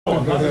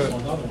Lights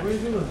off.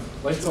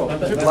 Lights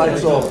off.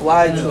 Lights off.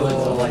 Lights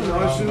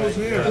off. She was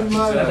here.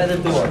 By the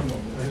door.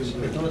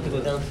 They told her to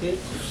go downstairs.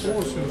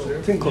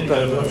 Think of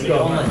that. Let's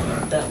go.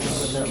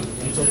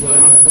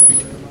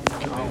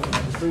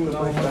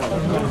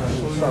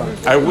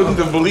 I wouldn't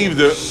have believed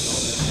it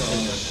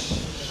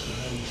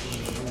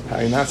had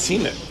I not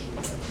seen it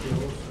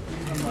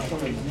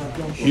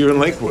here in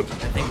Lakewood.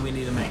 I think we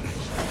need a make.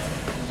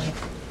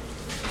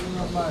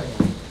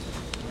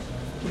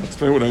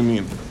 Explain what I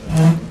mean.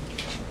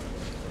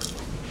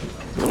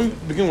 Let me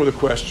begin with a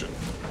question.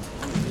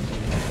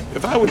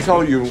 If I would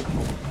tell you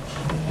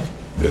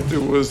that there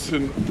was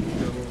an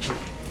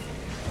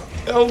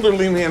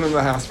elderly man in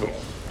the hospital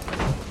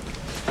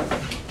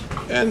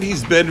and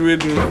he's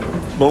bedridden,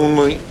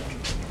 lonely,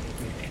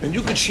 and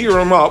you could cheer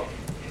him up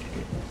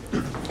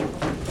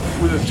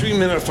with a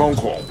 3-minute phone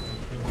call.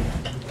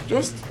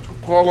 Just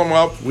call him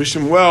up, wish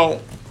him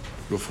well,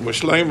 refuah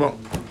shleima.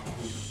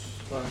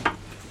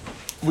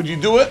 Would you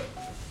do it?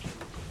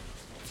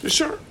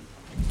 Sure.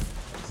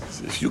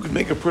 If you could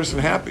make a person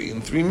happy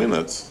in 3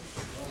 minutes,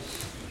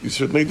 you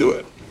certainly do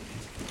it.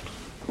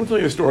 I'll tell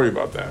you a story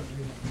about that.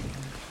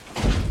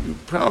 You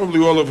probably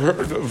all have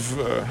heard of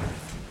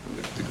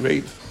the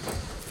great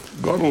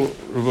Gadol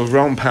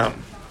Rav Pam.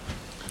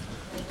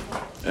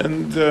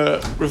 And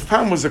Rav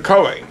Pam was a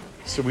Kohen,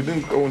 so we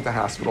didn't go into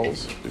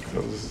hospitals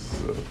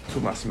because too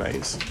much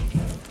maze.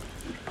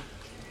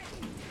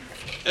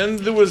 And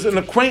there was an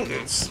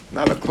acquaintance,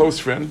 not a close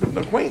friend, but an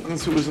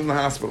acquaintance who was in the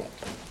hospital.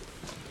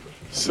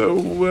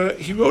 So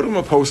he wrote him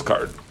a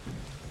postcard,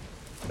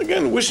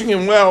 again wishing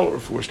him well, or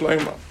for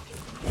shleima.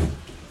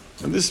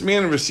 And this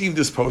man received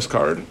this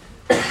postcard,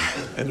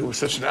 and it was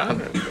such an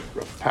honor.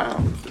 Rav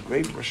Pam, the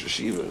great Rosh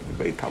Hashiva, the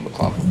great Talmid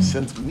Chacham,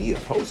 sent me a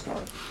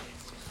postcard.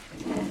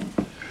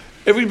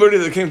 Everybody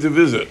that came to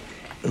visit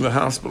in the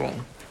hospital,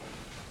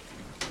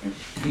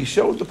 he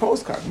showed the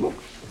postcard. Look,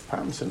 Rav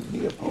Pam sent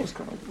me a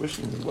postcard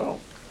wishing me well.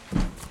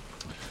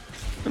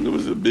 And it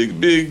was a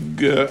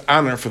big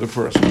honor for the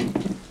person.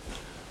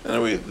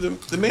 Anyway,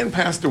 the man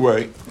passed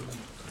away,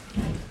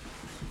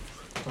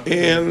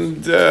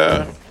 and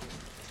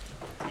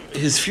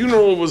his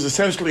funeral was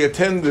essentially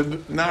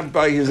attended not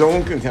by his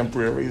own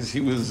contemporaries.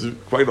 He was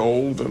quite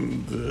old,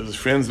 and his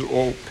friends had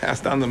all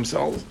passed on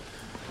themselves,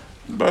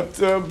 but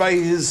by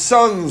his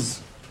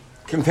son's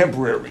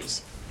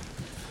contemporaries.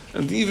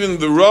 And even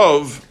the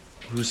Rav,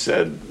 who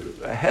said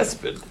a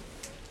hesped,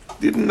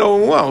 didn't know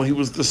him well. He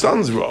was the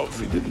son's Rav.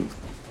 He didn't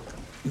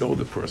know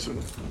the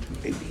person.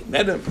 Maybe he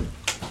met him.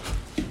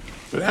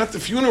 But at the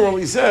funeral,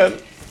 he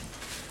said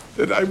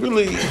that I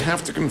really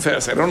have to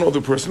confess, I don't know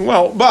the person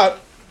well, but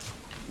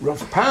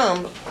Rav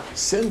Pam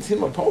sent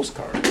him a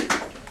postcard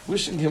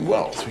wishing him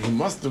well. So he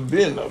must have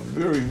been a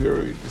very,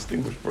 very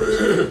distinguished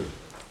person.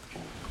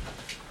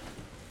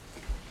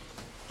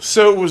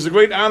 So it was a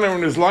great honor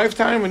in his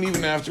lifetime and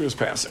even after his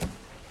passing.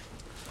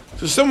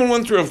 So someone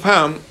went to Rav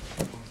Pam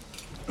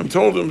and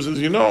told him, says,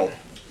 you know,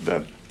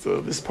 that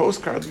this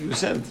postcard that you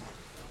sent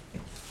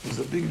was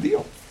a big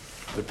deal.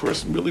 The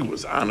person really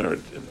was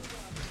honored, and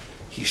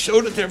he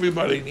showed it to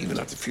everybody, and even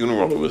at the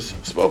funeral it was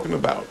spoken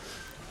about.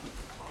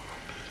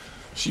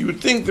 So you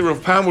would think that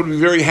Rav Pam would be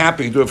very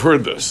happy to have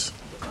heard this.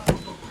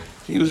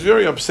 He was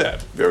very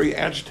upset, very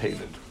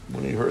agitated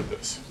when he heard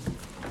this.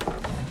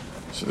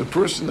 So the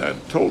person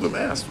that told him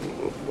asked,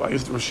 well, why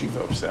is the Rosh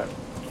Hashiva upset?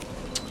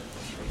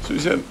 So he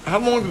said, how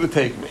long did it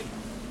take me?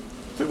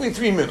 It took me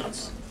 3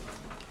 minutes.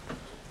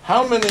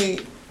 How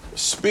many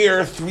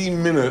spare 3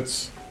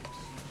 minutes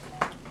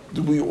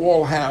do we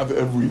all have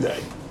every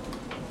day?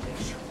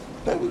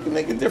 Then we can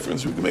make a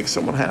difference. We can make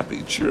someone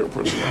happy, cheer a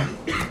person up.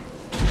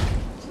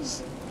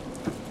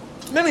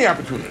 Many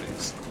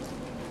opportunities.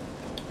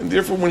 And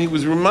therefore, when he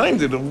was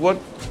reminded of what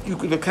you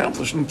could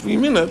accomplish in 3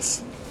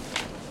 minutes,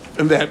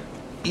 and that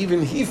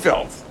even he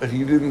felt that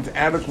he didn't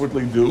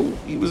adequately do,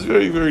 he was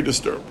very, very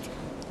disturbed.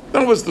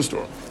 That was the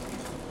story.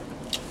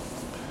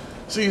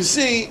 So you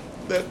see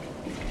that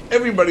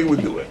everybody would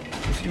do it.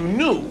 If you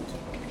knew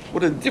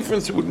what a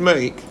difference it would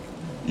make,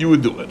 you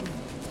would do it.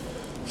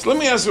 So let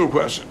me ask you a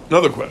question,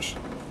 another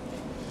question.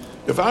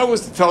 If I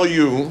was to tell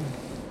you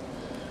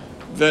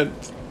that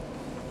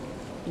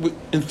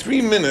in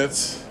 3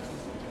 minutes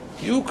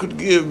you could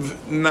give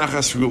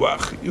nachas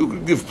ruach, you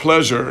could give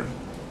pleasure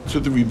to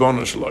the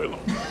Ribono Shel Olam.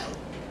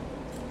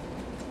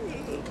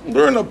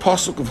 Learn a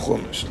pasuk of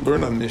Chumash,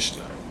 learn a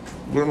Mishnah,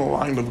 learn a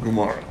line of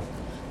Gemara,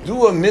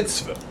 do a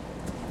mitzvah,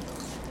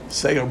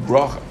 say a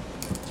bracha.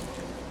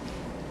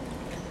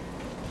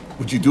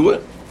 Would you do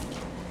it?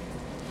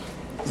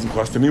 Doesn't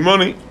cost any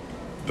money.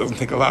 Doesn't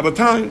take a lot of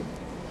time.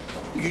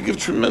 You can give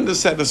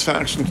tremendous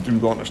satisfaction to the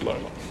Ribono Shel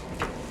Olam.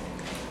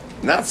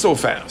 Not so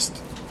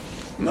fast.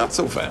 Not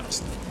so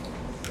fast.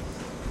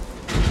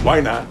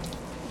 Why not?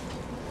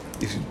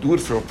 If you do it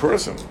for a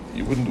person,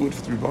 you wouldn't do it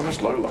for the Ribono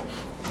Shel Olam.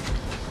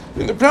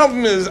 And the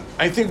problem is,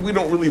 I think we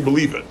don't really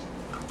believe it.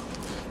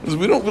 Because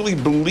we don't really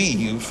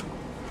believe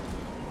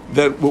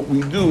that what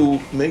we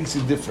do makes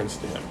a difference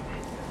to him.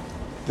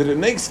 that it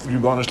makes the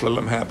Ribono Shel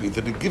Olam happy,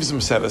 that it gives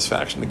him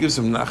satisfaction, it gives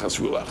him nachas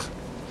ruach.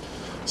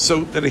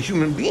 so that a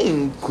human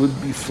being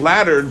could be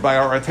flattered by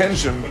our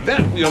attention.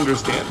 That we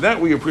understand, that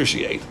we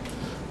appreciate.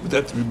 But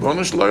that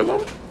Ribono Shel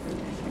Olam,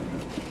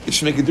 it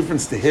should make a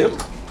difference to him?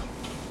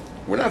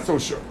 We're not so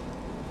sure.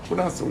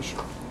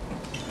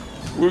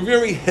 We're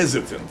very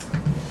hesitant.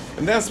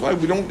 And that's why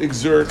we don't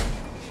exert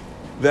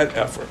that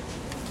effort.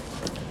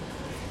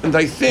 And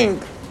I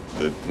think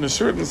that in a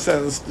certain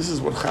sense, this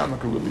is what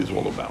Chanukah really is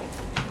all about.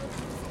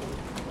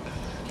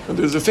 And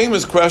there's a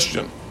famous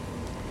question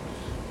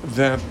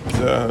that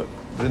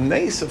the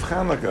nace of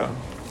Chanukah,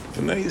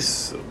 the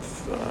nace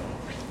of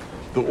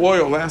the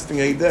oil lasting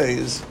 8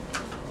 days,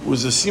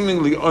 was a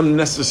seemingly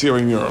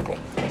unnecessary miracle.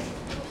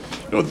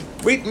 You know,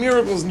 great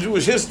miracles in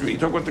Jewish history, you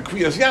talk about the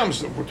Kriyas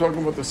Yamsuf, we're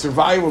talking about the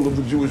survival of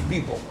the Jewish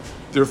people.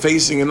 They're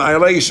facing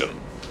annihilation.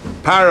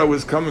 Paro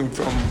is coming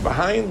from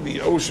behind,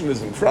 the ocean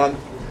is in front,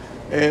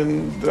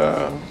 and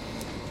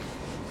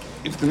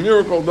if the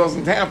miracle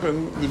doesn't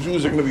happen, the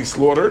Jews are going to be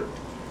slaughtered.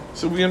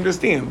 So we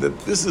understand that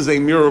this is a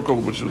miracle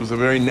which was a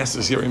very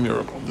necessary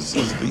miracle. This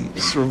is the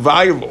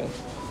survival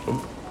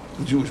of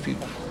the Jewish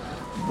people.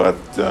 But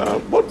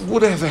what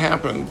would have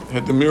happened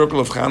had the miracle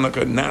of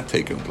Chanukah not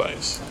taken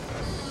place?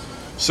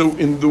 So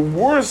in the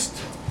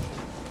worst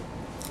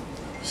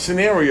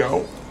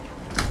scenario,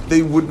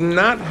 they would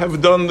not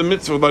have done the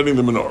mitzvah of lighting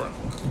the menorah.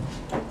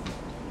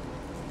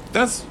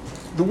 That's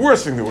the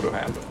worst thing that would have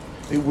happened.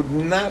 They would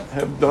not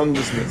have done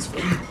this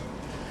mitzvah.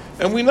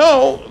 And we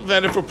know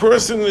that if a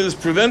person is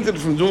prevented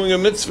from doing a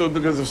mitzvah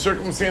because of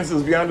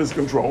circumstances beyond his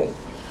control,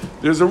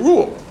 there's a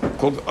rule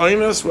called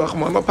Einas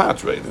Rachmana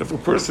Patre, that if a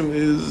person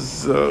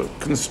is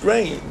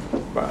constrained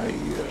by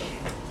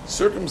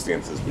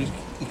circumstances which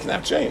he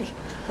cannot change,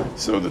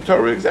 so the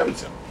Torah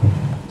exempts him.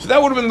 So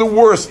that would have been the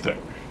worst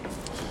thing.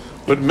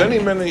 But many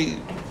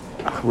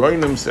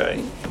Achronim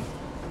say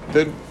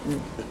that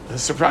a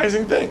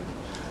surprising thing,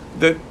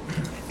 that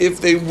if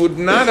they would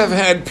not have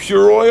had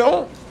pure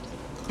oil,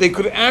 they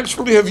could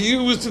actually have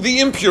used the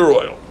impure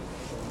oil.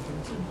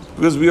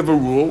 Because we have a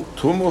rule,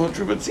 Tumah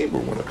Hutruvat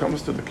Tzibur, when it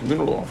comes to the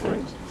communal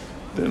offerings,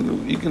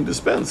 then you can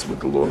dispense with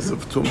the laws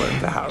of Tumah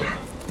and Tahara.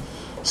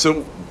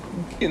 So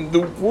in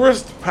the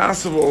worst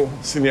possible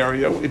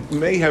scenario, it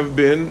may have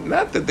been,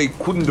 not that they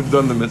couldn't have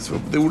done the mitzvah,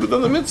 but they would have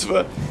done the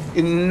mitzvah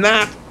in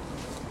not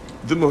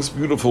the most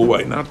beautiful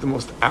way, not the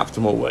most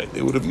optimal way.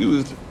 They would have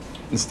used,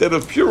 instead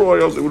of pure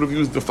oil, they would have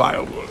used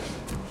defiled oil.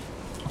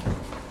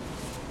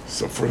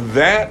 So for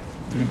that,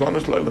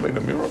 Ribono Shel Olam made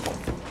a miracle.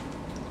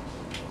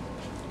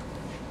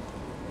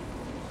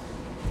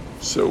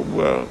 So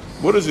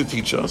what does it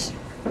teach us?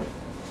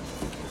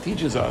 It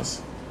teaches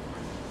us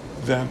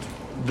that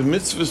the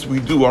mitzvahs we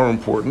do are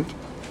important,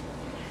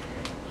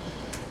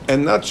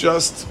 and not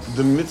just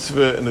the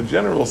mitzvah in a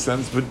general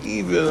sense, but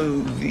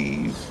even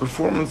the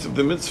performance of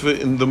the mitzvah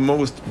in the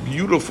most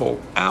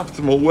beautiful,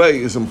 optimal way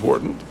is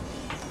important.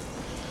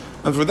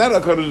 And for that,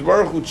 HaKadosh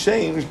Baruch Hu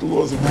changed the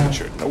laws of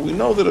nature. Now we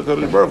know that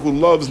HaKadosh Baruch Hu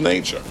loves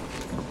nature.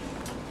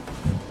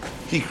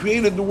 He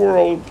created the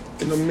world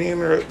in a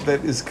manner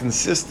that is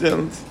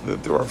consistent,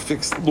 that there are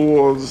fixed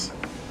laws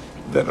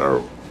that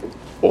are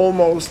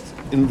almost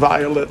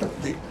inviolate.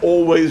 They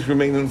always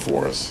remain in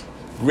force.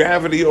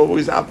 Gravity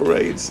always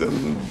operates,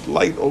 and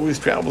light always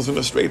travels in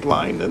a straight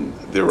line. And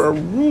there are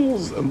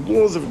rules and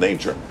laws of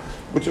nature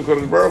which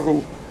HaKadosh Baruch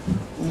Hu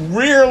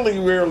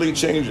rarely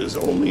changes.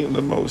 Only in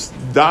the most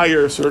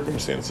dire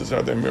circumstances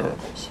are there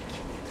miracles.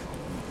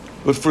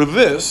 But for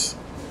this,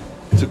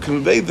 to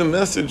convey the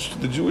message to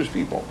the Jewish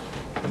people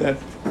that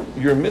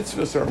your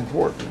mitzvahs are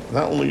important,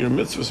 not only your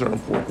mitzvahs are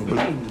important,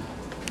 but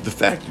the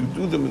fact you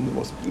do them in the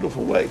most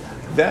beautiful way,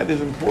 that is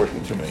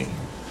important to me.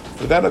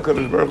 For that,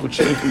 HaKadosh Baruch Hu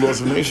changed the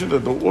laws of nature,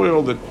 that the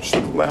oil that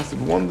should have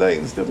lasted 1 day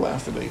instead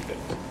lasted 8 days.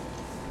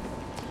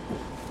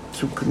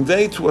 To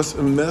convey to us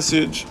a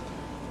message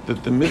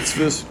that the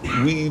mitzvahs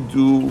we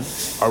do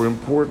are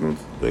important,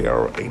 they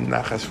are a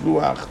nachas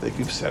ruach, they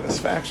give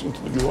satisfaction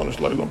to the Ribono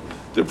Shel Olam,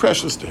 they're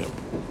precious to him.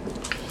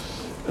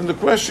 And the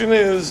question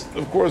is,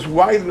 of course,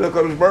 why did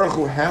HaKadosh Baruch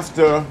Hu have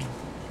to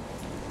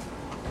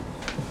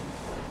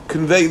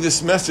convey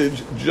this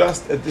message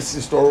just at this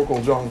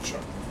historical juncture?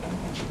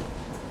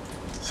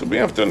 So we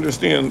have to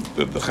understand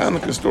that the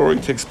Chanukah story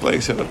takes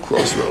place at a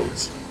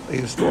crossroads, a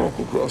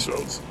historical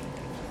crossroads.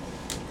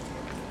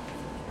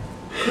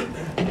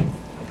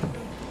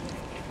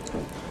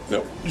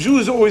 Now,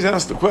 Jews always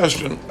ask the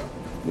question,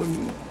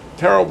 when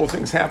terrible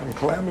things happen,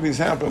 calamities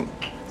happen,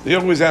 they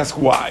always ask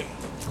why.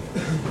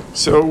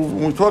 So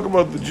when we talk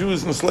about the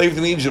Jews enslaved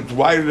in Egypt,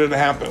 why did it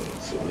happen?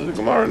 So the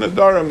Gemara in the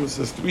Dharam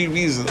says 3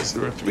 reasons.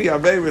 There are 3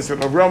 averos that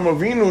Avraham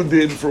Avinu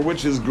did for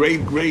which his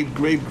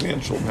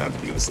great-great-great-grandchildren had to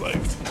be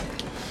enslaved.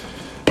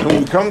 And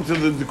when we come to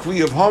the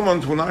decree of Haman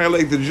to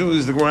annihilate the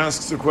Jews, the Gemara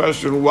asks the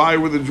question, why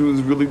were the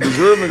Jews really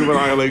deserving of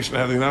annihilation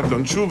had they not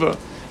done tshuva?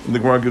 And the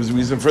Gemara gives a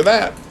reason for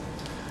that.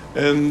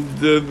 And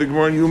the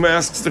Gemara in Yuma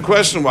asks the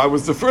question, why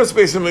was the first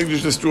Beis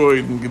HaMikdash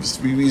destroyed? And gives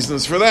 3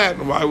 reasons for that.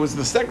 And why was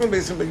the second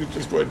Beis HaMikdash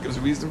destroyed? Gives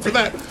a reason for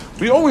that.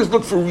 We always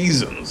look for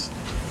reasons.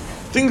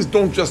 Things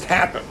don't just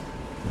happen.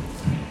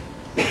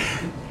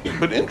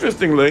 But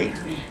interestingly,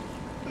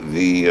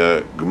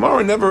 the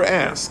Gemara never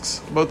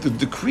asks about the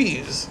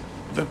decrees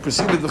that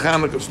preceded the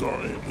Chanukah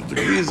story, the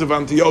decrees of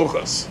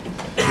Antiochus,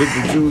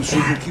 that the Jews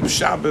shouldn't keep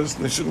Shabbos,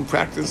 and they shouldn't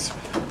practice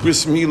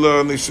Bris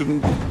Milah, and they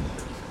shouldn't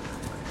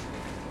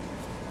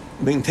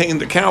maintain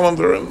the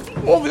calendar, and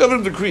all the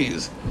other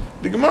decrees.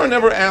 The Gemara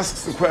never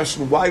asks the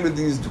question, why were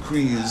these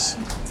decrees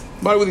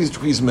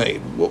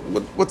made?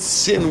 What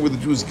sin were the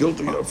Jews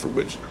guilty of for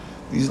which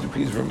these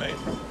decrees were made?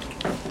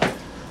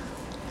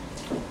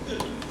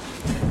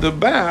 The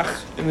Bach,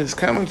 in his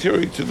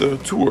commentary to the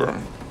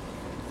Torah,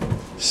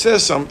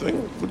 says something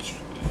which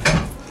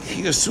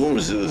he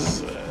assumes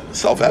is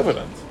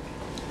self-evident.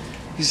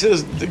 He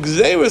says the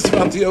Gzeiros of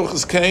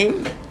Antiochus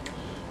came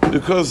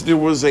because there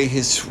was a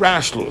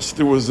hisrashlus,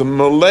 there was a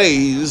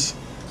malaise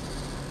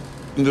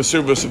in the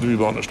service of the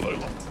Ribono Shel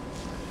Olam.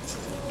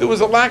 There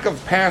was a lack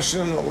of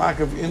passion, a lack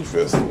of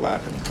interest, a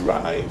lack of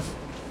drive.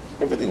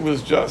 Everything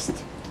was just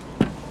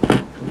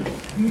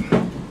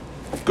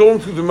going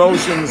through the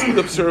motions,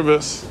 lip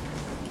service,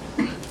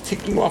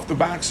 ticking off the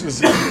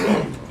boxes.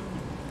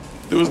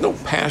 There was no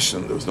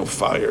passion, there was no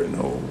fire,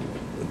 no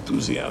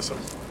enthusiasm.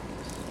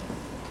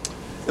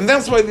 And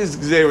that's why these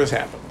Gzeiros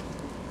happened.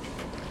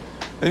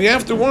 And you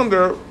have to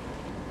wonder,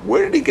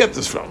 where did he get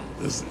this from?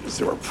 Is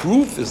there a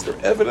proof? Is there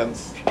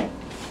evidence?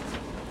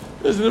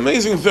 There's an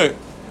amazing thing.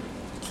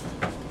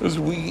 Because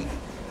we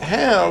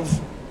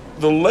have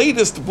the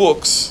latest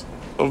books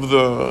of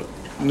the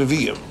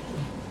Nevi'im.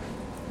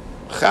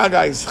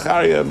 Chagai,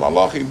 Zechariah,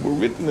 Malachi were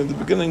written in the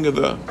beginning of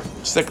the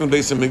second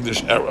Beis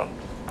HaMikdash era.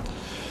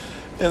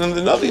 And in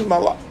the Navi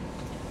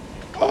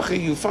Malachi,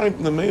 you find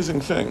an amazing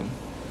thing.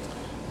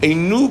 A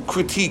new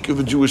critique of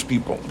the Jewish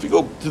people. If you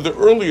go to the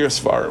earlier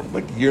Sfarim,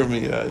 like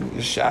Yirmiyah and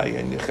Yeshaya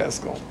and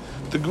Yecheskel,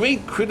 the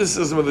great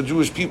criticism of the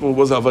Jewish people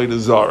was Avodah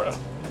Zarah.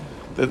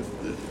 That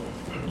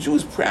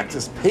Jews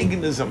practiced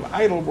paganism,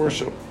 idol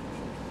worship.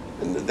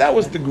 And that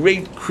was the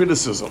great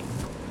criticism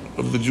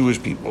of the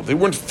Jewish people. They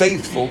weren't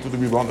faithful to the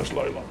Ribono Shel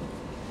Olam.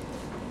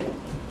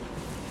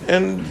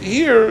 And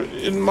here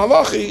in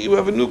Malachi, you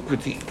have a new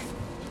critique.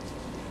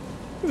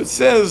 It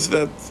says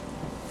that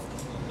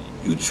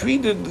you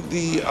treated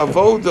the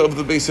avodah of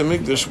the Beis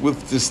HaMikdash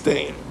with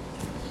disdain.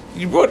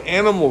 You brought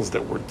animals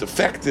that were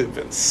defective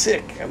and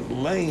sick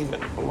and lame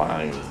and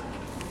blind.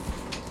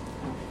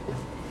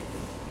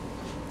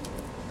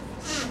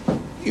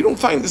 You don't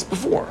find this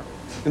before.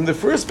 In the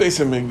first Beis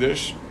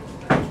HaMikdash,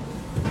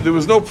 there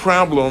was no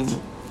problem.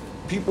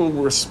 People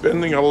were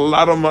spending a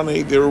lot of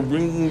money. They were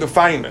bringing the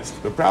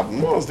finest. The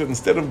problem was that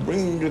instead of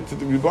bringing it to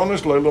the Ribono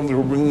Shel Olam, they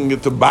were bringing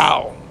it to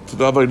Baal, to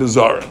the Avodah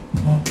Zarah.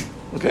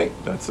 Okay,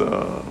 that's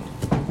a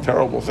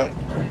terrible thing.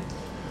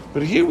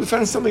 But here we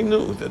find something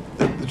new, that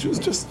the Jews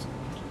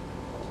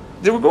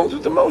they were going through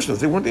the motions.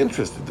 They weren't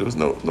interested. There was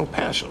no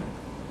passion.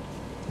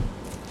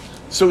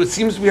 So it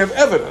seems we have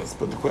evidence,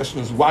 but the question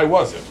is, why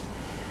was it?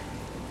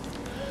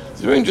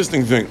 It's a very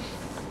interesting thing.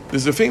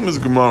 There's a famous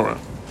Gemara.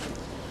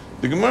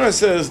 The Gemara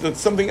says that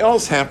something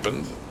else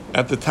happened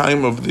at the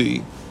time of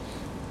the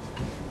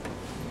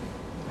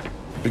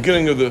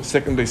beginning of the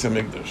second Beis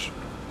HaMikdash.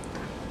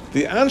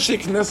 The Anshe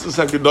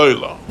Knesset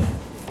HaGedolah,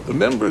 the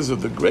members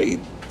of the great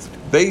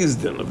Beis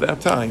Din of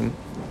that time,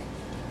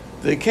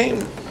 they came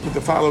with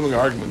the following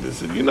argument. They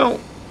said,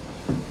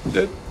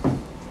 that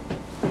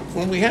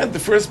when we had the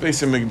first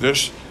Beis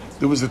HaMikdash,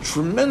 there was a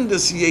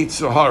tremendous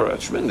Yetzer Hara, a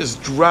tremendous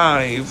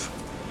drive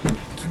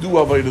to do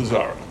Avodah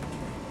Zarah.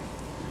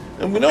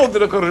 And we know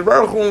that HaKadosh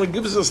Baruch Hu only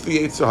gives us the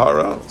Yetzer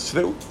Hara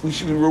so that we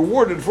should be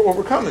rewarded for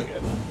overcoming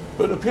it.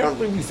 But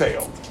apparently we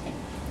failed.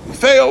 We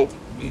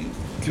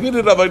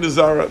committed Avodah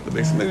Zarah, the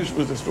Beis HaMikdash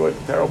was destroyed,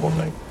 a terrible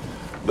thing.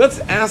 Let's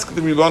ask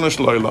the Ribono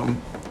Shel Olam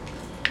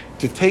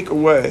to take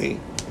away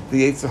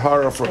the Yetzer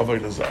Hara for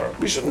Avodah Zarah.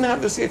 We shouldn't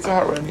have this Yetzer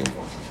Hara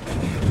anymore.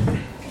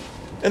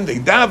 And they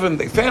davened,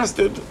 they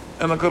fasted,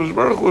 and HaKadosh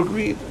Baruch Hu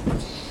agreed.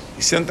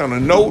 He sent down a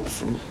note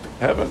from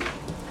heaven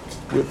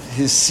with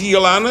his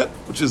seal on it,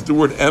 which is the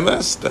word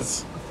emes,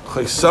 that's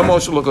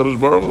Chaisamo Shel HaKadosh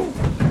Baruch Hu.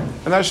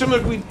 And Hashem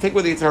agreed to take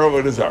away the Yetzer Hara of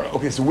Avodah Zarah.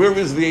 Okay, so where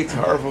is the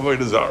Yetzer Hara of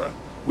Avodah Zarah?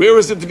 Where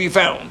is it to be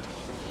found?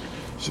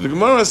 So the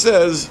Gemara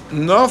says,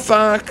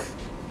 Nafak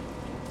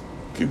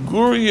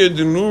Kiguria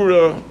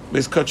Denura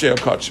Beskachei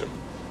HaKachim.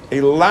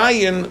 A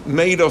lion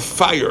made of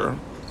fire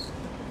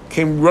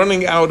came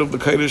running out of the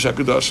Kodesh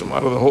HaKadoshim,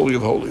 out of the Holy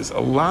of Holies. A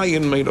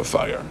lion made of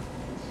fire.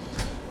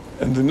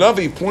 And the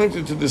Navi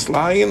pointed to this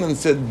lion and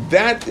said,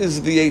 that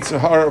is the Yetzer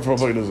Hara for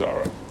Avodah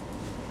Zarah.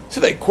 So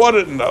they caught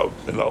it in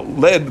a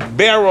lead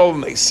barrel,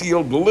 and they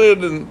sealed the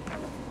lid, and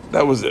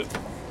that was it.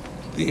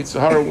 The Yetzer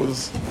Hara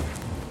was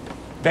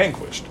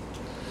vanquished.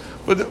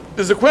 But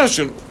there's a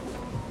question,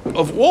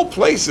 of all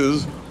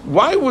places,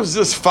 why was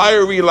this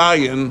fiery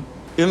lion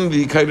in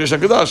the Kodesh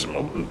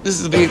HaKadoshim? This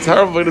is the Yetzer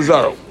Hara of Avodah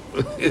Zarah.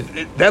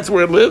 That's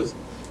where it lives,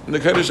 in the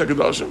Kodesh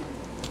HaKadoshim.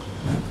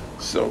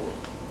 So,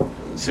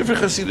 Sefer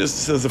Chasidus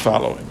says the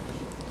following.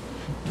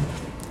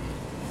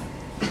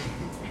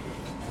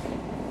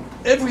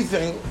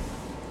 Everything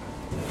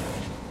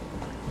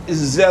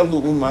is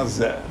zelu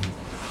umazeh.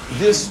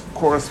 This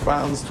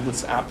corresponds to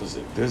its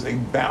opposite. There's a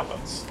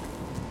balance.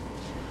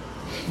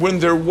 when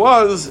there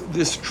was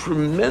this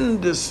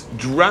tremendous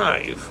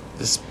drive,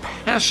 this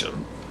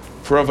passion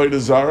for Avodah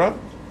Zarah,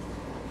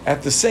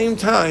 at the same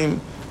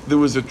time, there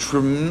was a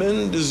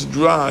tremendous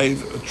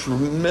drive, a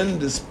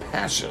tremendous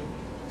passion,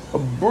 a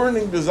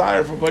burning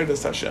desire for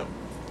Avodas Hashem.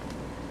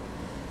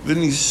 The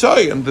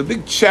Nisayan, the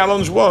big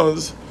challenge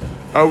was,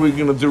 are we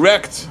going to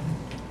direct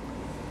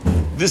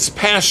this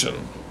passion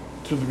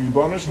to the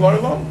Ribono Shel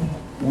Olam?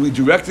 We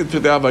directed to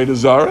the Avodah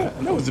Zarah,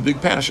 and that was a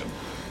big passion,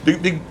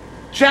 big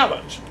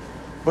challenge.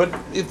 But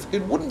if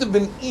it wouldn't have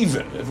been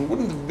even, if it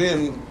wouldn't have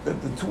been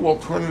that the two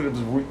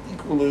alternatives were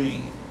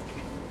equally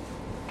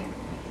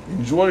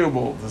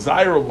enjoyable,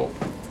 desirable,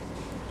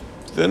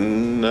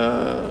 then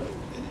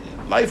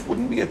life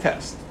wouldn't be a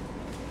test.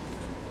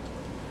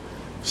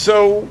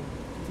 So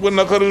when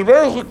HaKadosh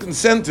Baruch Hu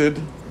consented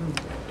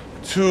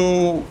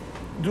to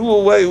do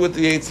away with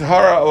the Yetzer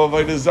Hara of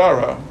Avodah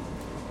Zarah,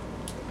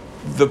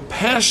 the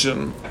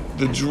passion,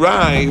 the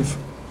drive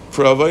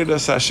for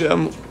Avodas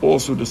Hashem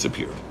also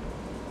disappeared.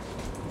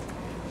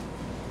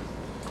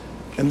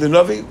 And the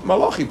Navi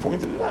Malachi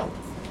pointed it out.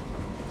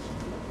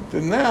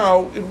 That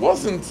now it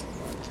wasn't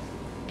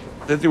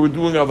that they were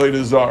doing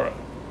Avodah Zarah.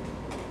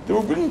 They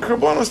were bringing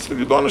Karbanos to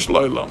the Ribono Shel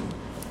Olam.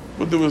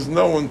 But there was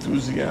no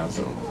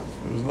enthusiasm.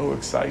 There was no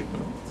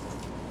excitement.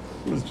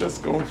 It was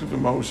just going through the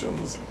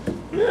motions.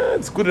 Yeah,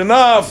 it's good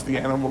enough. The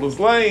animal is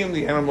lame.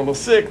 The animal is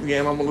sick. The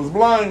animal is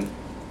blind.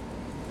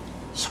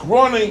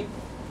 Scrawny.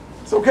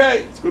 It's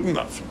okay. It's good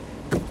enough.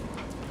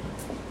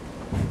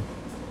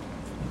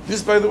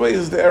 This, by the way,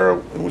 is the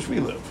era in which we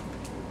live.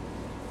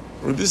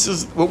 Or this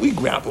is what we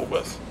grapple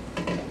with.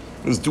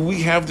 Is do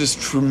we have this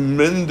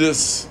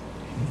tremendous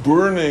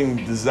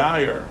burning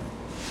desire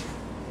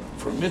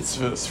for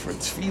mitzvahs, for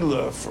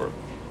tefillah, for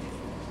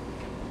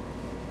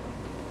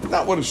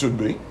not what it should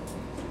be,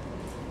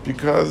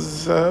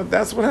 because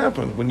that's what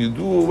happens when you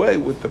do away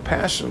with the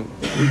passion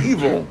for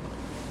evil.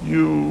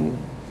 You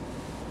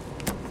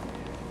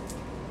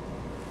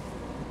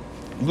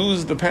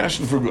lose the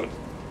passion for good.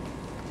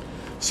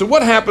 So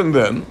what happened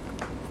then?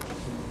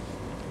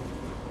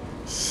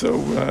 So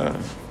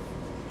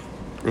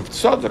Rav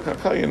Tzadok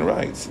HaKayan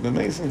writes an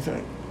amazing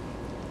thing.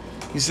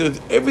 He said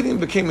everything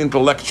became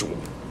intellectual.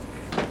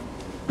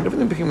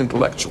 Everything became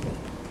intellectual.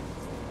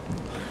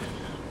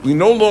 We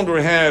no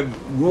longer had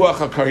Ruach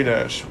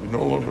HaKodesh. We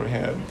no longer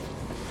had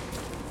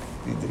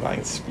the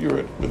divine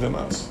spirit within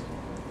us.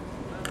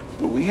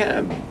 But we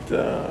had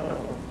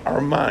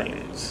our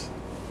minds,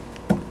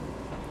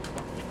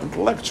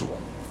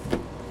 intellectual,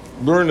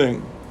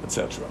 learning,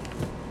 etc.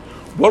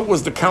 What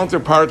was the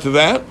counterpart to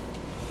that?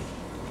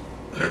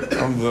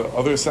 On the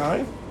other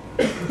side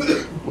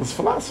was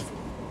philosophy.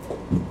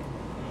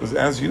 Because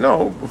as you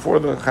know, before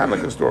the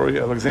Chanukah story,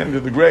 Alexander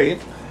the Great,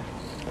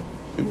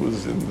 it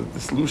was in the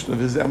dissolution of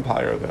his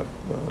empire that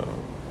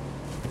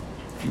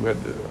you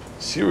had the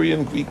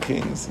Syrian Greek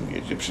kings and the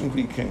Egyptian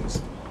Greek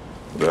kings.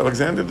 But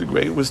Alexander the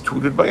Great was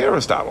tutored by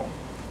Aristotle.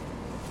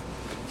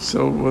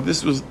 So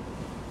these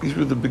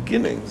were the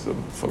beginnings of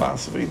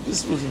philosophy.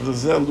 This was the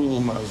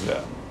Zelul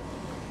Mazeh.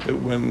 That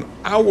when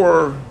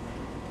our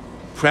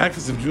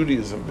practice of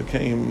Judaism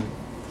became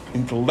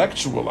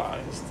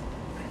intellectualized,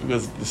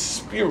 because the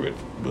spirit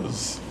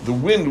the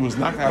wind was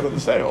knocked out of the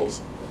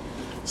sails.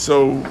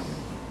 So,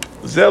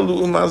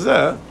 Zelu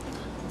Umazeh,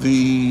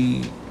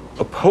 the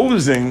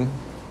opposing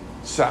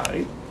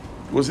side,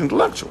 was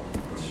intellectual.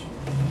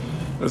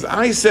 As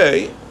I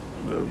say,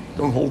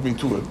 don't hold me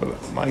to it,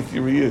 but my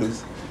theory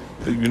is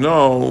that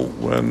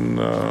when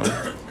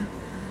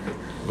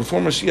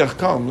before Mashiach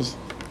comes,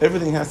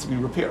 everything has to be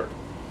repaired.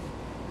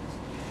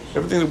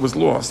 Everything that was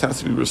lost has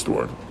to be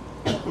restored.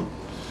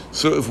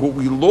 So if what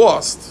we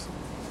lost,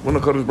 when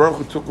HaKadosh Baruch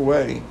Hu took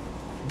away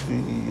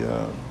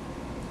the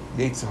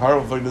Yetzer Hara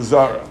of Avodah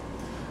Zarah,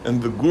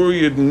 and the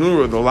Guriyad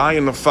Nura, the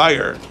lion of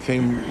fire,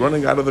 came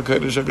running out of the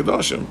Kodesh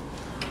HaKadoshim,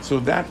 so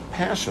that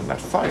passion, that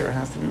fire,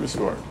 has to be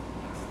restored.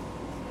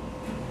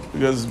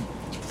 Because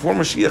before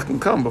Mashiach can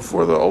come,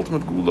 before the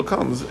ultimate Gula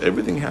comes,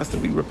 everything has to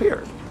be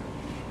repaired.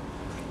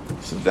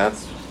 So that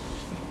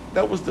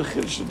was the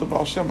Chiddush of the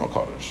Baal Shem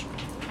HaKadosh.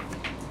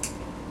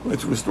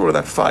 To restore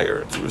that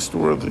fire, to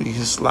restore the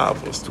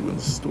hislavos, to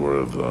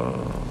restore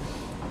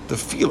the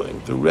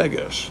feeling, the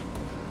regesh.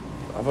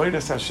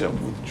 Avodas Hashem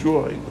with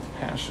joy, with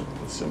passion,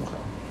 with simcha.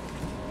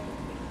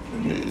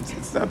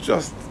 It's not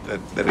just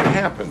that it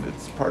happened,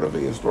 it's part of a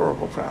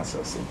historical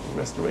process of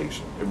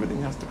restoration.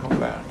 Everything has to come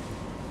back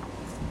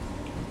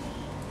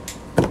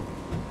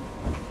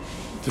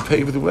to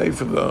pave the way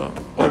for the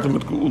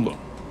ultimate geula.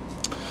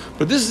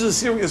 But this is a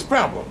serious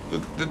problem.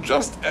 That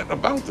just at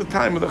about the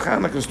time of the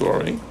Chanukah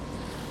story,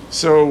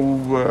 so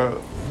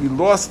we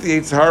lost the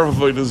Yetzer Hara of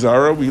Avodah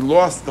Zarah, we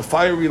lost the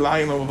fiery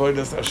lion of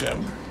Avodas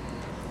Hashem.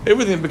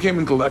 Everything became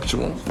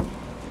intellectual.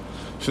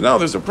 So now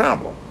there's a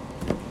problem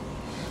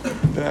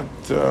that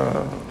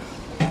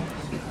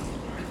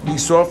we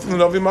saw from the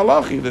Navi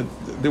Malachi that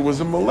there was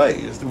a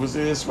malaise, there was a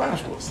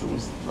hisrashlos, there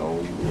was no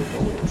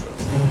interest.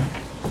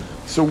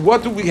 So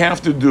what do we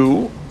have to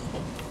do?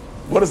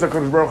 What does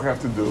HaKadosh Baruch Hu have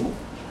to do?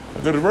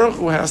 HaKadosh Baruch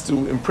Hu has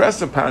to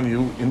impress upon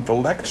you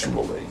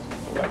intellectually,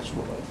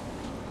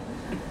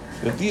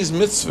 that these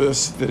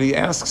mitzvahs that he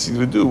asks you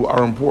to do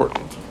are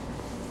important.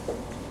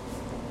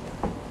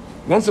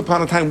 Once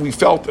upon a time we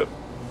felt it.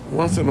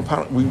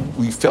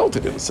 We felt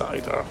it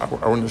inside.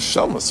 Our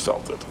neshamas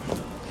felt it.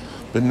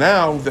 But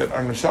now that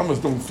our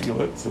neshamas don't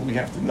feel it, so we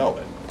have to know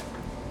it.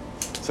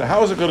 So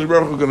how is HaKadosh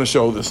Baruch Hu going to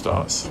show this to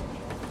us?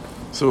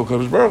 So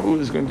HaKadosh Baruch Hu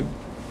is going to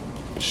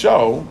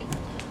show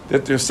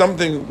that there's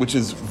something which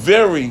is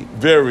very,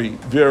 very,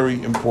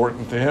 very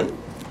important to him,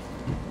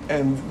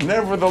 and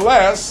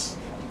nevertheless,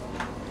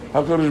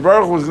 HaKadosh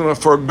Baruch Hu is going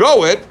to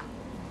forego it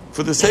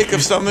for the sake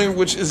of something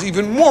which is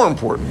even more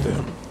important to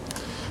him.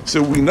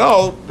 So we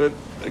know that,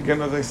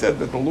 again, as I said,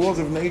 that the laws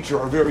of nature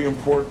are very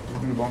important to the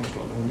Rebbe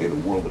Shalom. He made a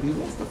world that he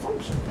wants to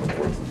function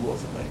according to the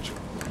laws of nature.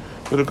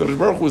 But HaKadosh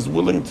Baruch Hu was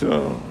willing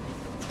to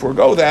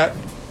forego that.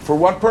 For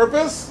what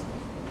purpose?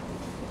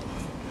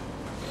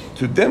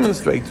 To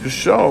demonstrate, to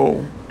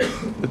show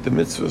that the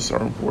mitzvahs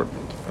are important.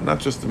 And not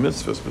just the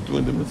mitzvahs, but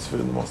doing the mitzvah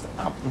in the most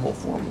optimal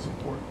form is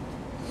important.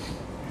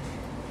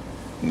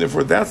 And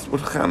therefore, that's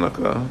what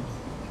Chanukah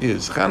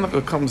is.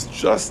 Chanukah comes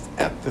just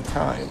at the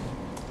time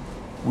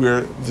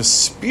where the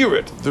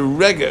spirit, the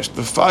regesh,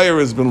 the fire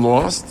has been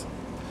lost,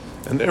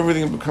 and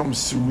everything becomes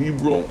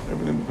cerebral,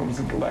 everything becomes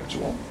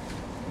intellectual.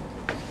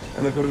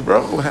 And the HaKadosh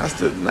Baruch Hu has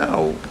to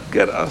now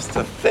get us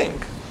to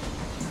think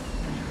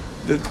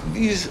that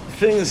these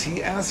things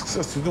he asks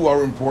us to do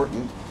are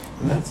important,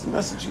 and that's the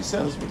message he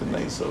sends with the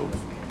nace of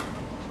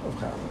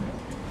Chanukah.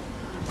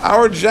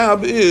 Our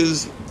job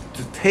is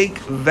to take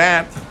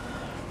that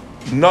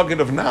nugget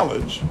of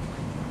knowledge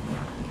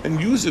and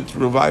use it to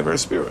revive our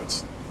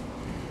spirits.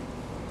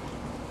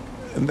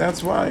 And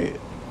that's why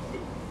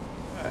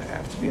I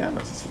have to be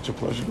honest, it's such a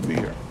pleasure to be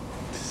here.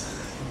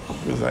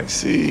 Because I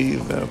see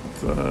that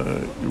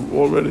you're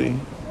already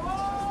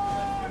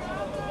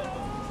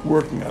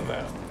working on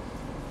that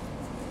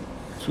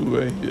to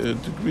a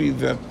degree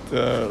that,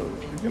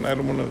 again, I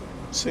don't want to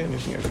say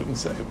anything I shouldn't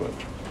say, but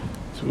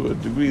to a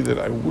degree that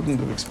I wouldn't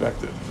have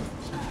expected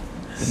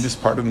in this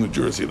part of New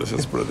Jersey,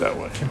 let's put it that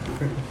way.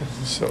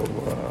 So,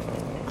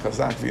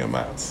 chazak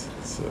v'yamatz,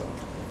 it's an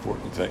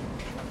important thing.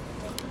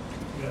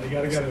 Yeah, you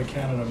got to go to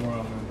Canada more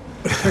often.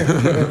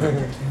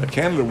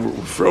 Canada, we're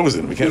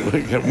frozen. We can't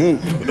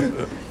move.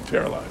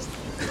 Paralyzed.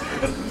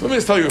 Let me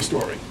just tell you a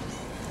story.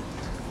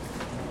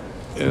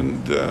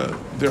 And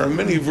there are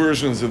many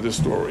versions of this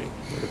story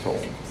that are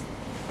told.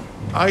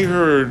 I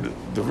heard,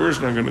 the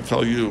version I'm going to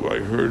tell you, I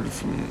heard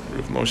from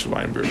Rav Moshe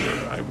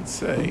Weinberger, I would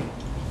say,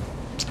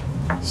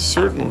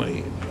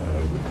 certainly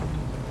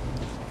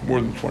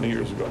more than 20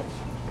 years ago,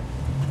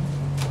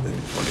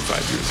 maybe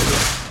 25 years ago.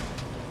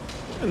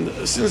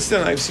 And since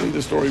then, I've seen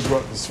the story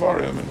brought this far,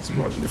 and it's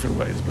brought in different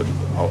ways, but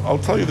I'll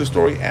tell you the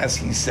story as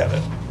he said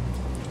it.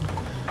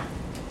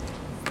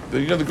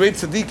 The great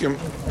tzaddikim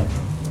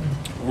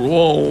were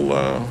all,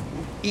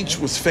 each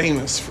was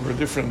famous for a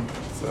different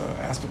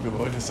aspect of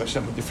Avodas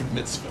Hashem, a different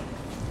mitzvah.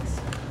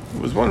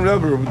 There was one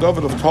Rebbe,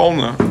 David of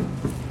Tolna.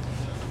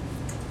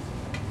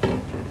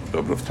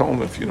 David of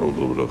Tolna, if you know a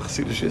little bit of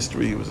Chassidish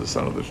history, he was the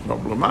son of the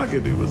Shnobel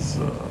Maggid. He was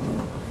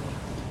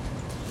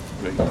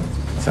great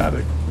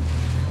tzaddik.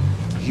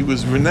 He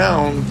was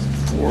renowned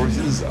for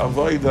his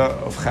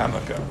avodah of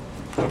Chanukah,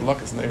 the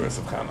Hadlakas Neiros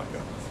of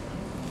Chanukah.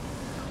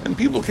 And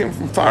people came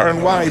from far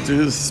and wide to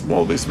his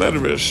small beis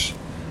medrash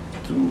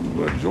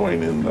to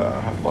join in the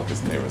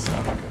Hadlakas Neiros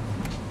Chanukah.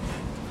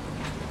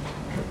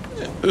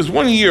 There was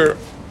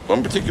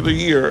one particular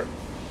year,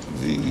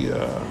 the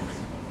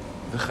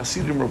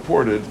Hasidim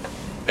reported,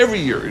 every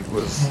year it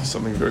was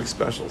something very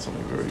special,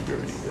 something very,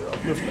 very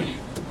uplifting.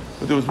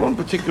 But there was one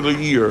particular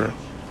year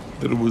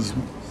that it was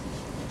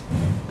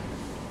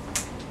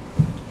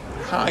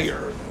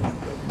higher,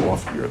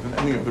 loftier than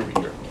any other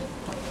year.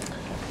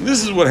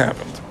 This is what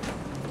happened.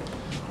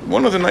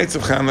 One of the nights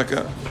of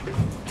Chanukah,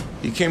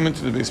 he came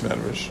into the beis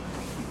medrash.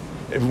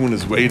 Everyone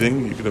is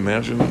waiting. You can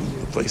imagine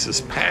the place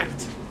is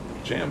packed,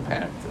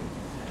 jam-packed.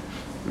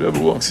 The Rebbe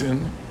walks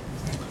in,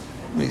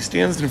 and he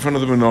stands in front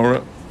of the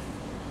menorah,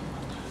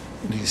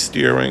 and he's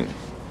staring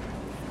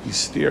at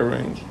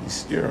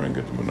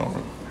the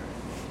menorah.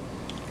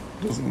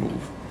 Doesn't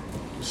move,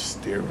 just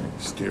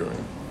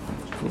staring.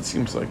 For what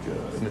seems like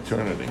an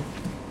eternity.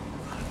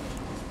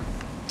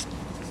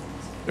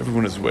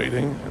 Everyone is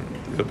waiting,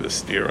 and the Rebbe is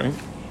staring.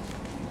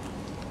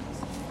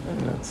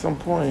 And at some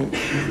point,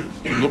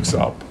 he looks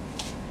up,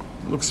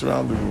 looks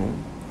around the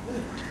room,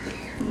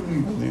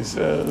 and he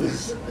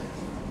says,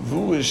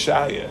 "Vu is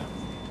Shaya?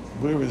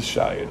 Where is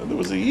Shaya?" Now, there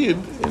was a Yid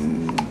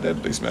in that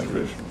beis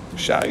medrash.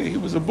 Shaya, he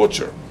was a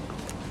butcher.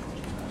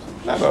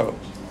 Not a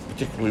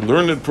particularly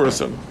learned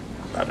person,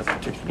 not a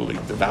particularly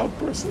devout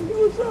person. He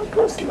was a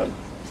person that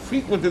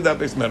frequented that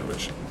beis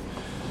medrash.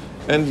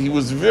 And he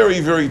was very,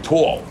 very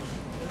tall.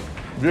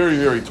 Very,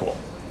 very tall.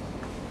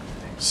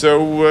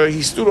 So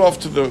he stood off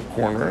to the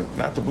corner,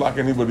 not to block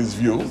anybody's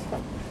view.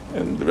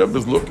 And the Rebbe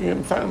is looking,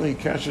 and finally he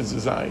catches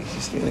his eye.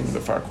 He's standing in the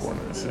far corner.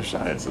 He says,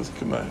 "Shaya," says,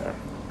 "Come here.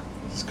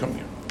 Just come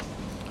here."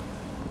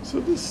 So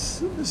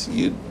this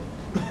Yid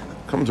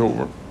comes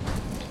over,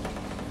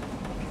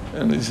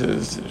 and he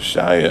says,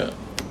 Shaya,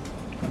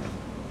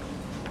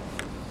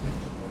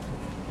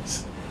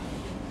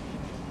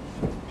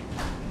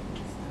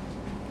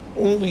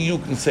 only you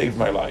can save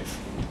my life.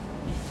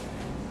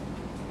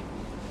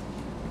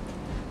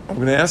 I'm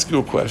going to ask you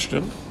a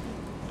question,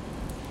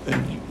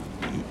 and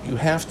you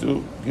have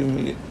to give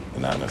me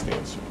an honest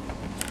answer.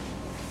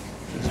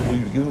 So will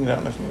you give me an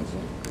honest answer?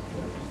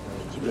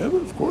 So, yeah,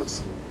 of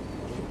course.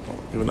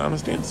 I'll give an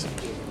honest answer.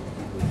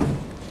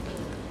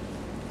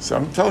 So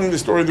I'm telling you the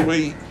story the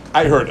way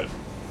I heard it.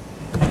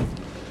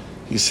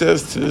 He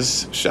says to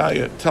this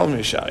Shaya, tell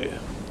me, Shaya,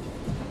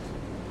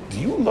 do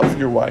you love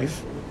your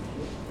wife?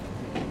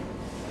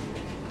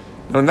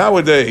 Now,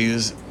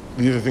 nowadays,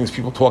 these are things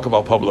people talk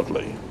about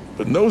publicly.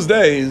 But in those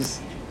days,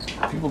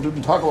 people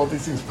didn't talk about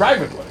these things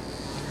privately.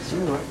 So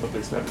you know, but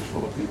they're established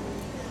full of people.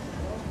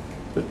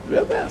 But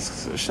Rabbi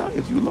asks,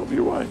 Shaya, do you love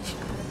your wife?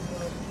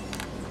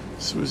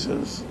 So he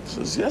says,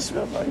 yes,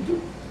 Rabbi, I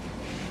do.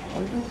 I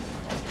do.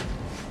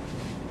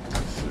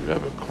 So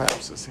Rabbi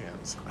claps his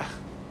hands.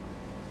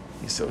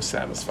 He's so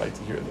satisfied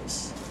to hear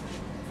this.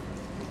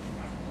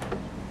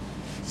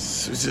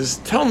 So he says,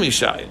 tell me,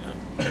 Shaya.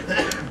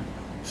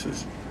 He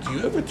says, do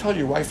you ever tell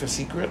your wife a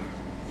secret?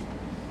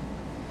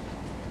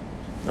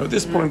 Now, at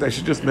this point, I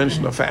should just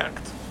mention the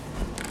fact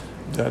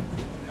that,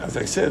 as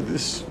I said,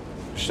 this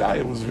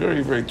Shaya was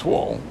very, very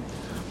tall,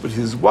 but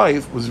his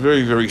wife was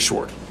very, very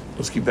short.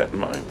 Let's keep that in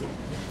mind.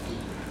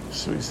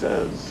 So he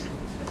says,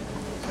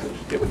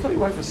 do you ever tell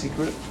your wife a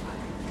secret?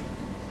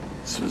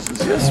 So he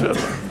says, yes,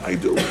 Rabbi, I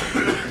do.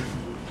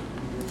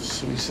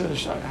 So he says,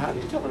 Shaya, how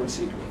do you tell her a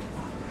secret?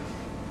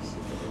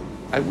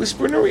 I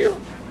whisper in her ear.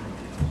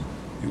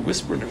 You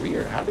whisper in her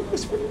ear? How do you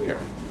whisper in her ear?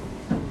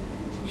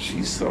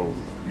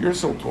 You're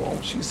so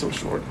tall, she's so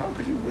short, how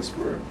could you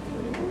whisper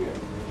in her ear?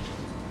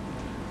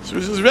 So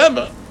he says,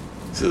 Rebbe,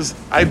 he says,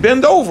 I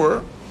bend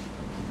over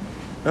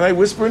and I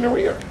whisper in her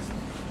ear.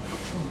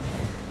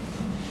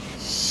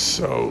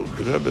 So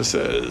the Rebbe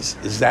says,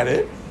 is that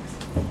it?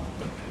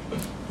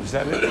 Is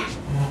that it?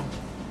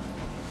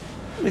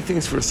 And he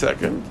thinks for a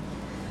second.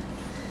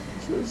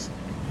 He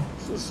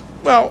says,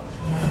 well,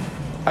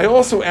 I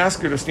also ask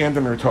her to stand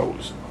on her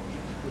toes.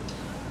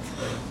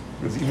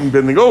 Because even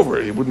bending over,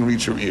 it wouldn't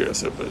reach her ear.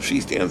 So, but if she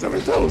stands on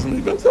her toes and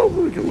he bends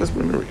over, he can whisper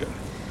in her ear.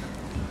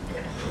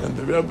 And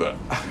the Rebbe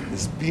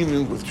is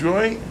beaming with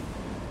joy,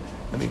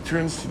 and he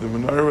turns to the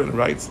menorah and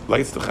lights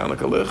the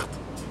Chanukah licht.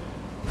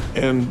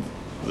 And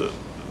the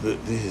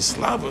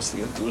hislavos,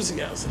 the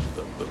enthusiasm,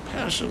 the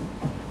passion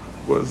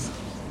was,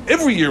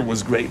 every year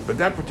was great, but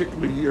that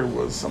particular year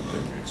was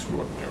something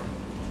extraordinary.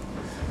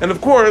 And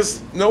of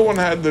course, no one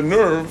had the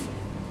nerve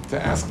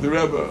to ask the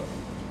Rebbe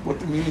what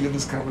the meaning of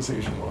this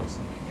conversation was.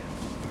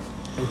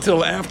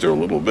 Until after a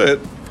little bit,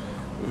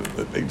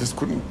 they just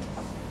couldn't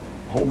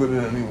hold it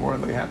in anymore,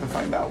 and they had to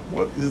find out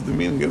what is the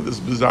meaning of this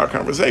bizarre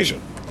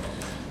conversation.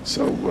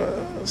 So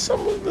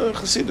some of the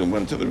Hasidim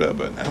went to the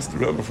Rebbe and asked the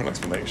Rebbe for an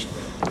explanation.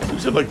 So he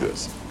said like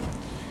this.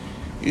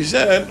 He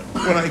said,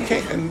 when I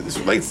came, and this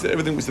relates to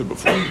everything we said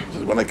before, he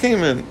said, when I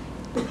came in,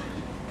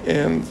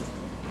 and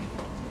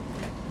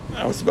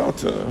I was about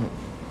to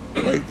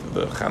light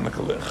the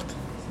Chanukah licht,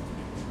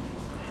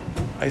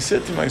 I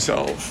said to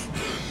myself,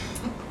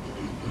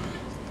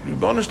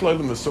 Ribono Shel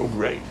Olam is so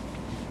great.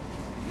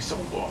 He's so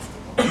lofty.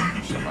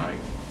 Shamayim.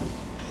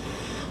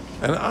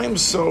 And I'm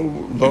so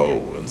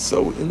low and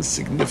so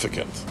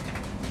insignificant.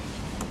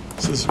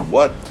 He says,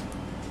 what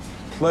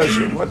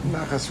pleasure, what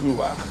nachas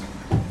ruach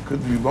could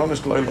Ribono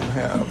Shel Olam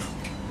have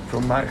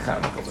from my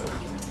Chanukah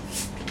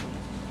licht?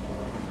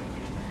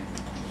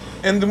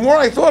 And the more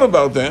I thought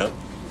about that,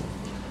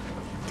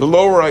 the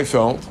lower I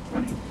felt.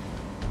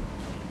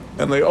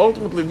 And I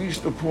ultimately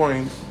reached the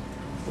point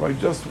where I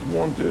just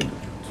wanted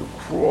to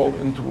crawl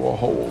into a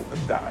hole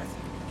and die.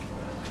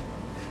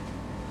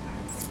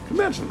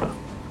 Imagine that.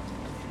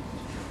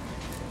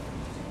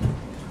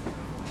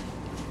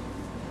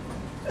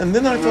 And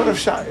then I thought of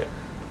Shaya.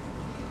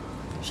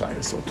 Shaya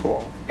is so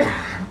tall.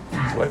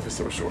 His wife is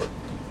so short.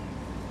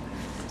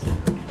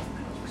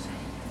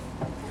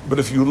 But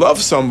if you love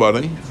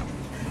somebody,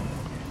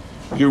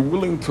 you're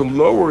willing to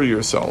lower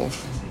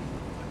yourself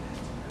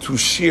to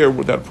share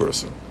with that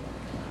person.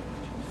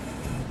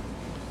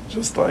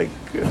 Just like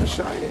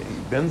Shaya, he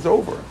bends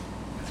over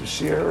to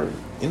share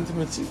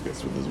intimate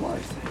secrets with his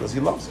wife because he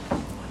loves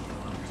her.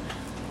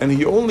 And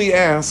he only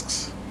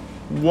asks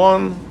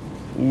one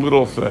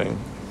little thing,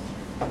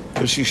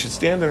 that she should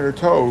stand on her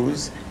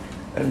toes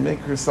and make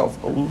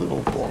herself a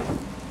little taller.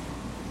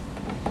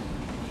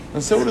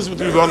 And so it is with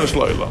Ribono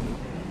Shel Olam.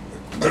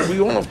 But we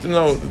all have to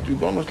know that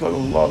Ribono Shel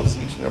Olam loves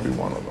each and every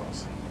one of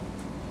us.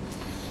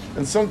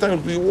 And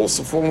sometimes we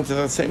also fall into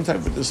that same type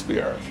of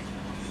despair.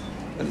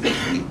 And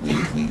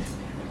we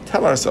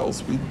tell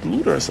ourselves, we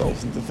delude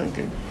ourselves into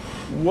thinking,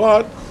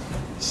 what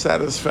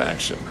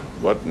satisfaction,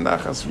 what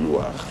nachas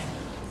ruach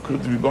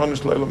could Ribono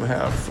Shel Olam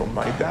have from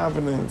my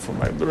davening, from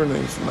my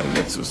learning, from my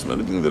mitzvahs, from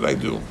everything that I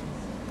do?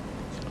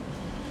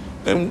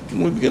 And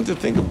when we begin to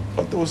think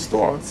about those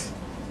thoughts,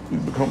 we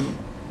become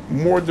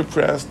more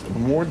depressed,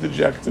 more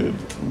dejected,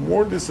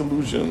 more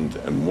disillusioned,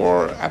 and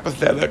more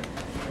apathetic.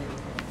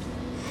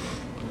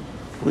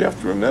 We have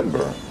to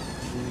remember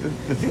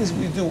that the things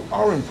we do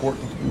are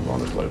important to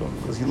Rebbeinu Shalom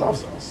because He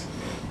loves us.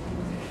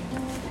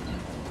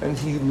 And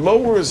He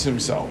lowers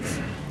Himself.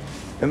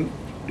 And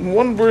in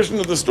one version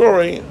of the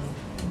story,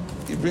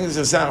 He brings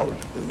us out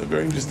in a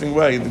very interesting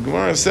way. The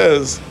Gemara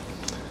says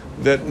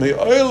that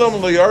Me'olam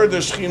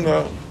Layarda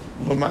Shechina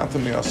Lamata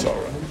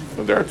Me'asara.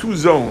 There are two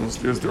zones.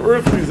 There's the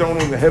earthly zone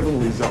and the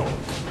heavenly zone.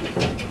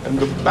 And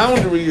the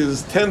boundary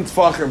is 10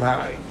 tfachim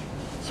high.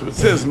 So it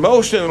says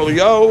Moshe and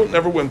Eliyahu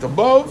never went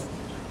above.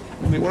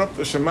 When they went up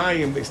to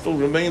Shemayim, they still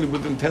remained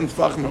within 10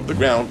 tfachim of the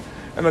ground.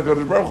 And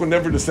HaKadosh Baruch Hu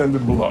never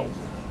descended below.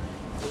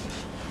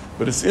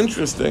 But it's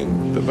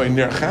interesting that by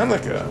Ner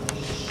Chanukah,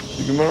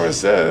 the Gemara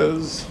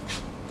says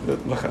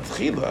that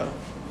L'chatchila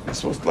is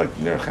supposed to like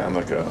Ner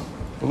Chanukah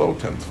below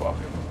 10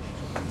 tfachim.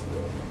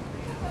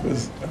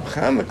 Because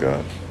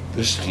Chanukah,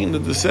 the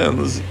Shekhinah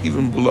descends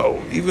even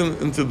below, even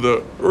into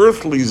the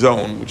earthly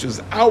zone, which is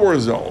our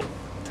zone,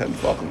 10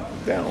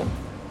 tfachim down.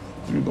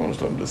 The Rebbeinu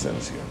Shalom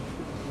descends here.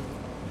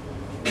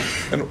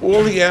 And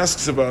all He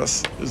asks of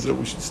us is that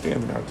we should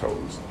stand on our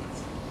toes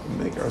and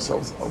make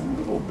ourselves a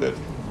little bit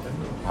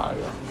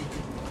higher.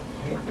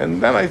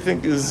 And that, I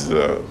think, is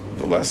the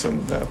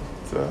lesson that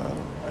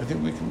I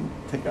think we can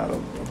take out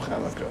of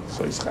Chanukah.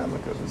 So it's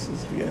Chanukah. This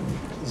is the end.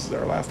 This is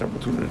our last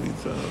opportunity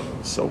to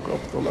soak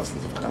up the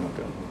lessons of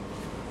Chanukah,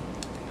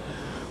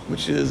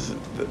 which is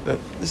that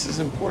this is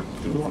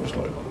important to Rebbeinu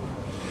Shalom.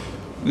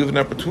 We have an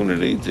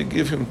opportunity to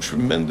give Him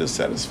tremendous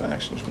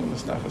satisfaction,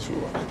 tremendous nachas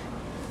ruach.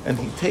 And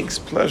He takes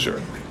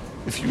pleasure.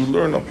 If you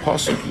learn a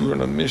pasuk, you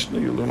learn a mishnah,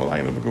 you learn a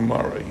line of a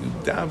Gemara, you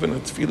daven a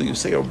tefillah, you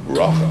say a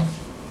bracha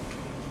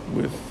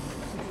with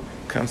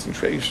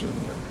concentration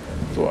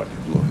and thought,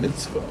 you do a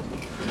mitzvah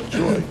with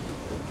joy.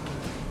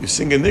 You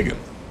sing a niggin.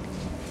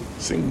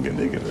 Singing a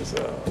niggin is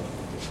a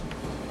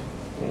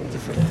whole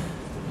different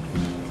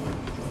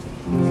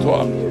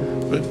talk.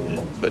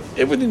 But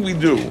everything we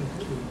do,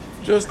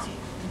 just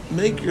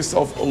make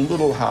yourself a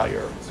little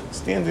higher.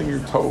 Stand on your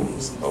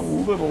toes a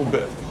little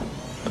bit.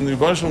 And the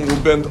Rebbeinu Shalom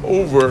will bend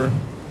over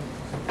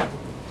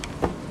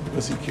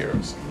because He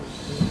cares.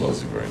 He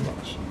loves you very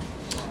much.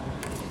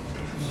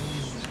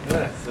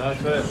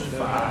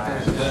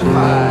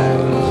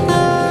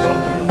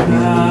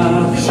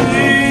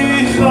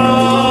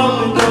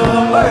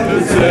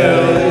 Five.